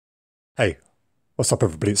Hey, what's up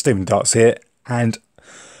everybody, it's Stephen Darts here, and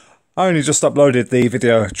I only just uploaded the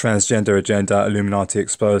video Transgender Agenda Illuminati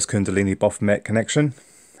Exposed Kundalini Baphomet Connection,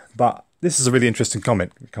 but this is a really interesting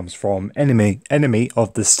comment. It comes from enemy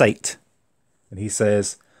of the state, and he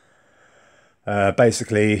says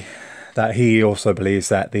basically that he also believes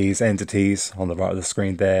that these entities on the right of the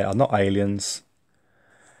screen there are not aliens,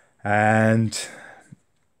 and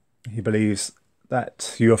he believes that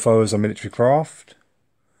UFOs are military craft.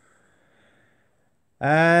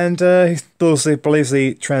 And he also believes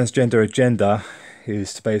the transgender agenda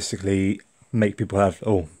is to basically make people have,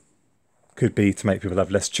 or could be to make people have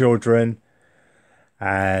less children,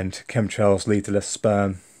 and chemtrails lead to less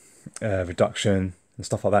sperm reduction and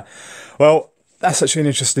stuff like that. Well, that's actually an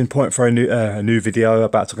interesting point for a new video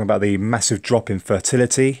about talking about the massive drop in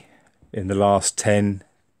fertility in the last 10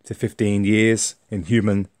 to 15 years in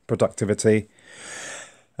human productivity.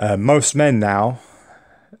 Most men now,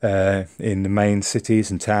 in the main cities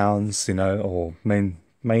and towns, you know, or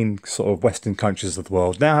main sort of Western countries of the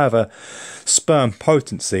world, now have a sperm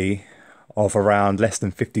potency of around less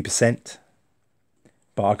than 50%.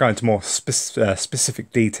 But I'll go into more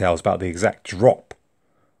specific details about the exact drop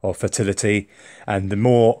of fertility and the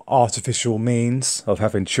more artificial means of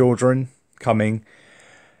having children coming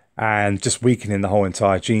and just weakening the whole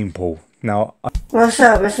entire gene pool. Now, what's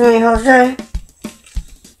up? It's me, Jose.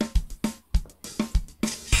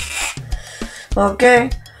 Okay,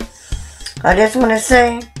 I just want to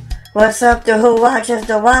say what's up to who watches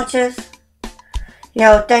the watchers.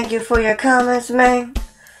 Yo, thank you for your comments, man,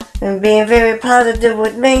 and being very positive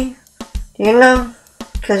with me, you know,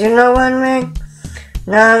 because you know what, man,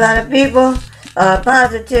 not a lot of people are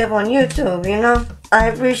positive on YouTube, you know. I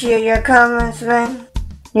appreciate your comments, man.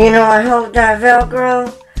 You know, I hope that Velcro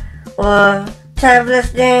or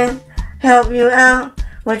tablets then help you out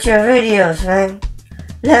with your videos, man.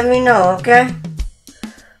 Let me know, okay?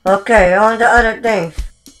 Okay, on to other things.